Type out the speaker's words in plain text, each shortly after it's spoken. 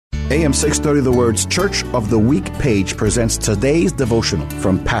AM 630 The Word's Church of the Week page presents today's devotional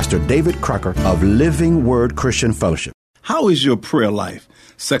from Pastor David Crocker of Living Word Christian Fellowship. How is your prayer life?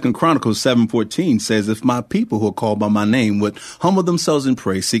 2 Chronicles 7:14 says, if my people who are called by my name would humble themselves and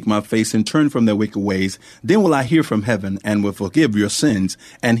pray, seek my face and turn from their wicked ways, then will I hear from heaven and will forgive your sins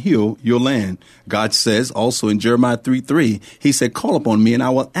and heal your land. God says also in Jeremiah 3:3, he said, call upon me and I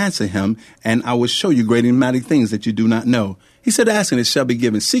will answer him and I will show you great and mighty things that you do not know. He said, ask and it shall be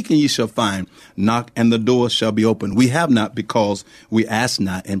given. Seek and ye shall find. Knock and the door shall be opened. We have not because we ask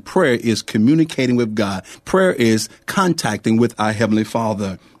not. And prayer is communicating with God. Prayer is contacting with our Heavenly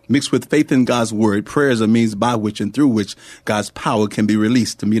Father. Mixed with faith in God's word, prayer is a means by which and through which God's power can be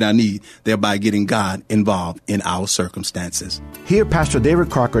released to meet our need, thereby getting God involved in our circumstances. Hear Pastor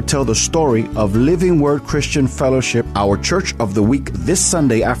David Crocker tell the story of Living Word Christian Fellowship, our Church of the Week, this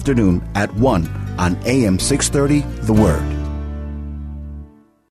Sunday afternoon at 1 on AM 630 The Word.